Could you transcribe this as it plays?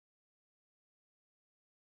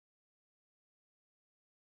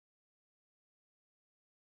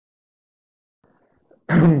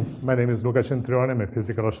My name is Luca Centurioni. I'm a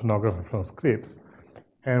physical oceanographer from Scripps,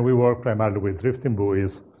 and we work primarily with drifting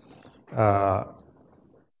buoys. So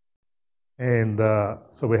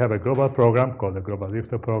we have a global program called the Global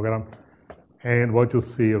Drifter Program, and what you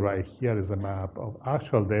see right here is a map of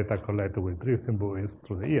actual data collected with drifting buoys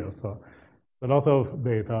through the year. So a lot of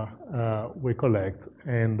data we collect,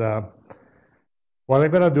 and what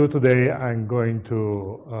I'm going to do today, I'm going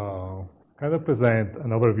to kind of present an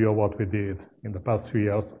overview of what we did in the past few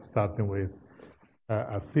years, starting with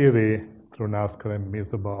Aziri through NASCAR and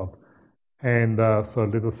Misobob, and so a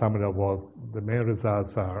little summary of what the main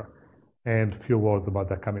results are, and a few words about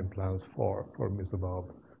the coming plans for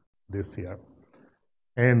Misobob this year.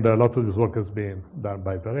 And a lot of this work has been done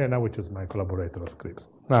by Verena, which is my collaborator at Scripps.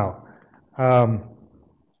 Now,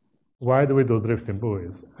 why do we do drifting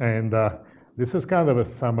buoys? And this is kind of a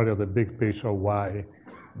summary of the big picture of why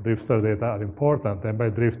drifter data are important. And by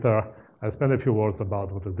drifter, I spend a few words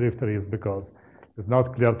about what a drifter is, because it's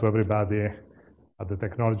not clear to everybody how the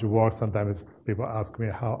technology works. Sometimes people ask me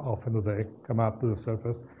how often do they come up to the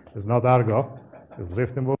surface. It's not Argo, it's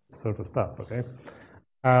drifting buoys, surface stuff, okay?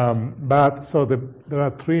 So there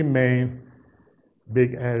are three main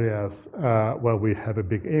big areas where we have a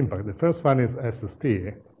big impact. The first one is SST,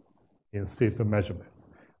 in situ measurements,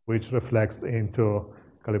 which reflects into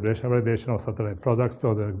calibration and validation of satellite products.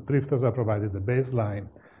 So the drifters are provided the baseline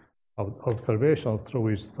of observations through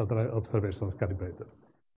which satellite observations calibrated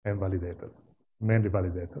and validated, mainly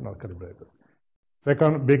validated, not calibrated.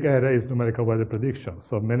 Second big area is numerical weather prediction.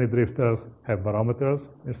 So many drifters have barometers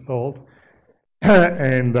installed,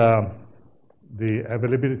 and the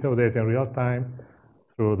availability of data in real time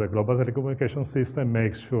through the global telecommunication system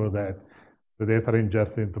makes sure that the data are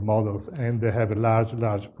ingested into models, and they have a large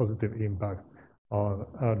positive impact on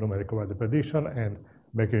numerical weather prediction and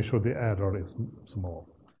making sure the error is small.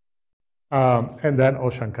 And then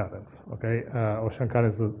ocean currents, okay? Ocean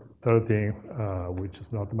currents is the third thing, which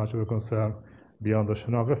is not much of a concern beyond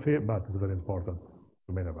oceanography, but it's very important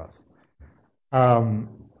to many of us.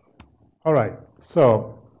 All right,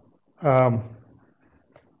 so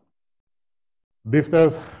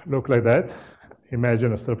drifters look like that.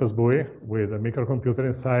 Imagine a surface buoy with a microcomputer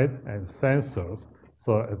inside and sensors,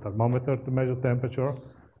 so a thermometer to measure temperature,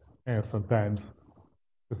 and sometimes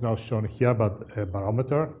it's not shown here, but a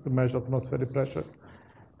barometer to measure atmospheric pressure.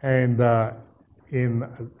 And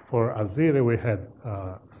for Aziri, we had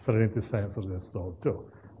salinity sensors installed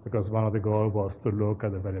too, because one of the goals was to look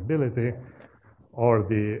at the variability or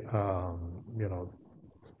the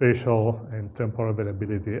spatial and temporal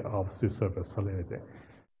variability of sea surface salinity.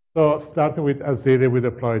 So starting with Aziri, we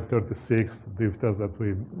deployed 36 drifters that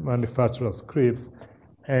we manufacture as Scripps,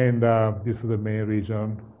 and this is the main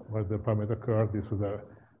region where the deployment occurred. This is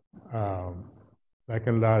like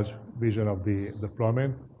a large vision of the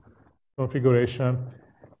deployment configuration.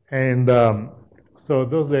 And so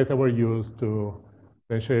those data were used to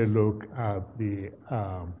essentially look at the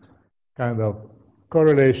kind of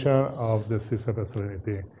correlation of the sea surface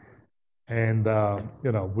salinity. And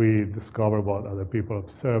we discovered what other people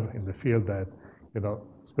observed in the field, that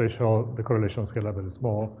the correlation scale are very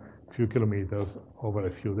small, a few kilometers over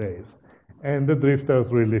a few days. And the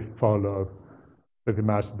drifters really followed pretty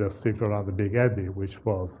much the cycle around the Big Eddy, which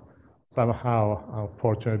was somehow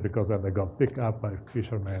unfortunate because then they got picked up by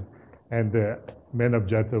fishermen. And the main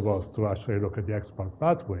objective was to actually look at the export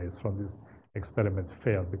pathways from this experiment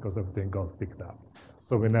failed because everything got picked up.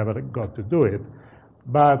 So we never got to do it.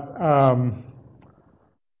 But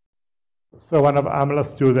so one of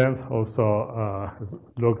Amla's students also is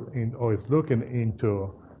looking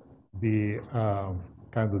into the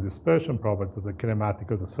kind of dispersion properties, the kinematic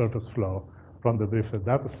of the surface flow from the different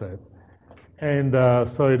data set. And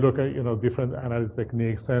so you look at different analysis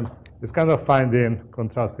techniques, and it's kind of finding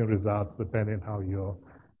contrasting results depending how you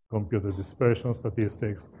compute the dispersion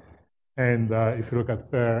statistics. And if you look at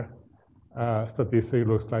pair statistics, it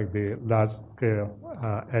looks like the large-scale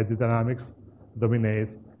eddy dynamics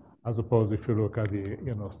dominates, as opposed if you look at the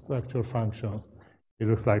structure functions, it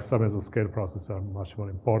looks like sub-mesoscale processes are much more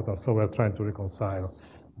important. So we're trying to reconcile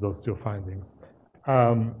those two findings.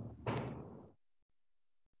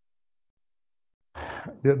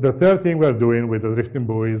 The third thing we're doing with the drifting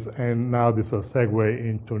buoys, and now this is a segue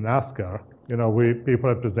into NASCAR, people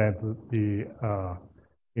represent the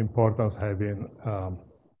importance having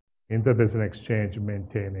interbasin exchange,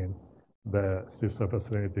 maintaining the sea surface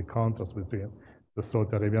salinity contrast between the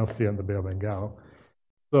South Arabian Sea and the Bay of Bengal.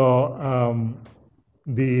 So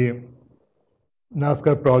the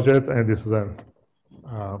NASCAR project, and this is a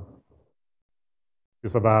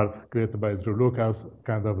piece of art created by Drew Lucas,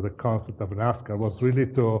 kind of the concept of NASCAR, was really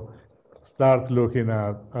to start looking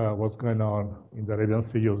at what's going on in the Arabian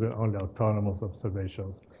Sea using only autonomous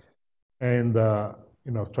observations, and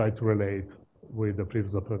try to relate with the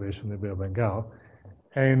previous observation in the Bay of Bengal.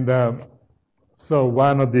 And so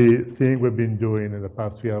one of the things we've been doing in the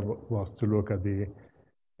past year was to look at the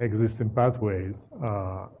existing pathways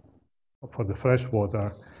for the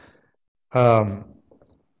freshwater,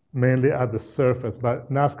 mainly at the surface.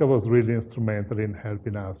 But NASCA was really instrumental in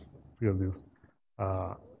helping us fill this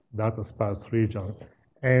data sparse region.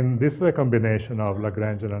 And this is a combination of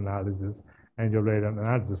Lagrangian analysis and Eulerian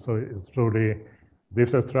analysis. So it's truly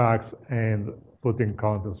drifter tracks and put in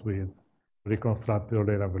context with reconstructed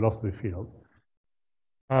Eulerian velocity field.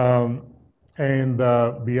 And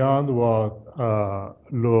beyond what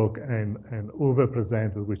Luke and Uwe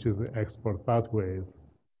presented, which is the export pathways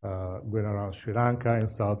going around Sri Lanka and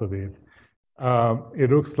south of it, it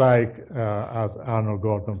looks like, as Arnold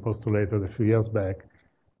Gordon postulated a few years back,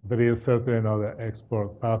 there is certainly another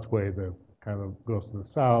export pathway that kind of goes to the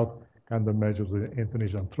south, kind of measures the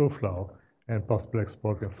Indonesian through flow, and possibly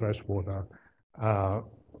exporting fresh water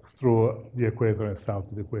through the equator and south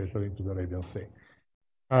of the equator into the Arabian Sea.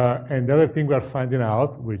 And the other thing we're finding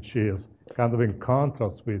out, which is kind of in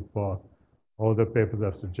contrast with what all the papers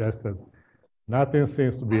have suggested, nothing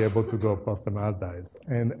seems to be able to go past the Maldives,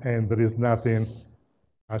 and there is nothing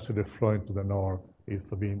actually flowing to the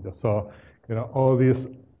northeast of India. So, all this,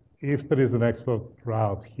 if there is an export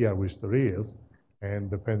route here, which there is,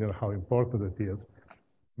 and depending on how important it is,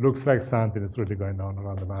 looks like something is really going on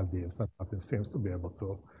around the Maldives, and nothing seems to be able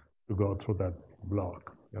to go through that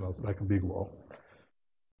block. It's like a big wall.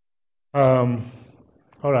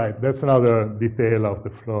 All right, that's another detail of the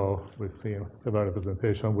flow. We've seen several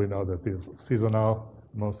representations. We know that it's seasonal,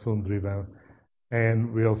 monsoon-driven,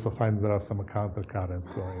 and we also find there are some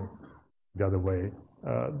counter-currents going the other way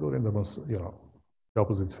during the monsoon, the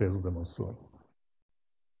opposite phase of the monsoon.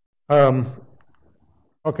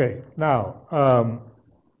 Okay, now,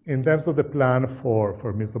 in terms of the plan for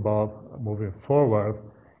Mr. Bob moving forward,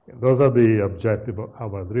 those are the objectives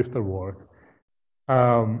of our drifter work.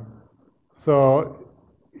 So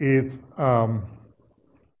it's, one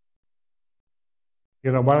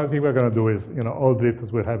of the things we're going to do is, all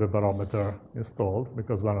drifters will have a barometer installed,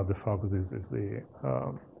 because one of the focuses is the,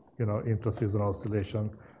 intraseasonal oscillation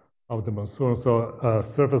of the monsoon. So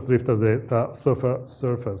surface drifter data,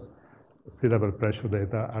 surface sea level pressure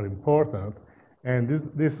data are important. And this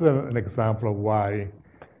is an example of why.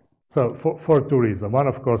 So for two reasons. One,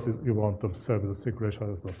 of course, is you want to observe the circulation of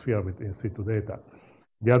the atmosphere with in situ data.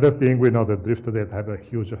 The other thing, we know that drifter data have a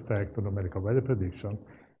huge effect on numerical weather prediction.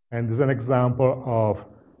 And this is an example of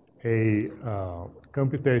a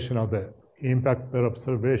computation of the impact per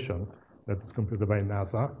observation that is computed by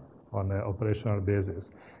NASA on an operational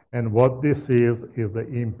basis. And what this is the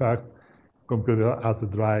impact computed as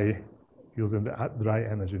a using the dry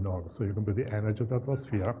energy norm. So you compute the energy of the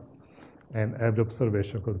atmosphere, and every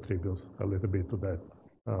observation contributes a little bit to that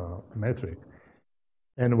metric.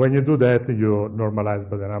 And when you do that, you normalize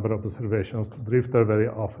by the number of observations. Drifter very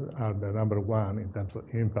often are the number one in terms of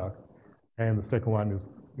impact. And the second one is,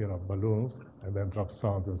 balloons, and then drop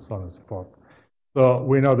zones, and so on and so forth. So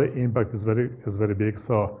we know the impact is very big.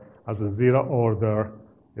 So as a zero order,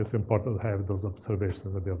 it's important to have those observations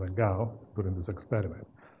in the Bay of Bengal during this experiment.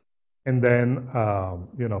 And then,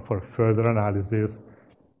 for further analysis,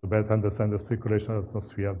 to better understand the circulation of the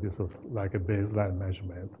atmosphere, this is like a baseline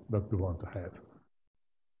measurement that we want to have.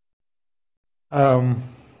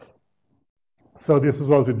 So this is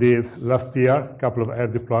what we did last year, a couple of air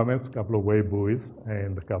deployments, a couple of wave buoys,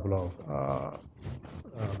 and a couple of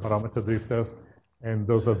barometer drifters. And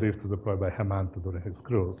those are drifters deployed by Hemant during his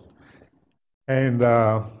cruise. And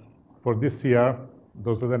for this year,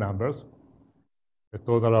 those are the numbers. A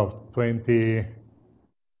total of 20,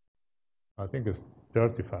 I think it's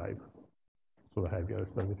 35. So the heavier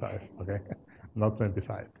is 35, okay? Not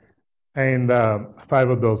 25. And 5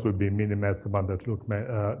 of those will be mini-mast band that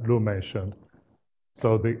Lou mentioned.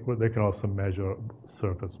 So they can also measure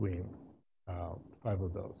surface wind, 5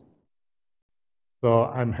 of those. So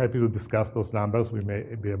I'm happy to discuss those numbers. We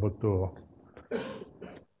may be able to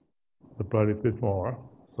deploy a little bit more,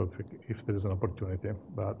 so if there is an opportunity.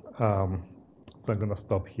 But so I'm going to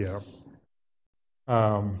stop here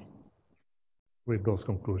with those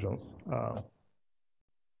conclusions. I'll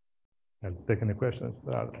take any questions.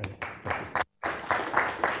 Thank you.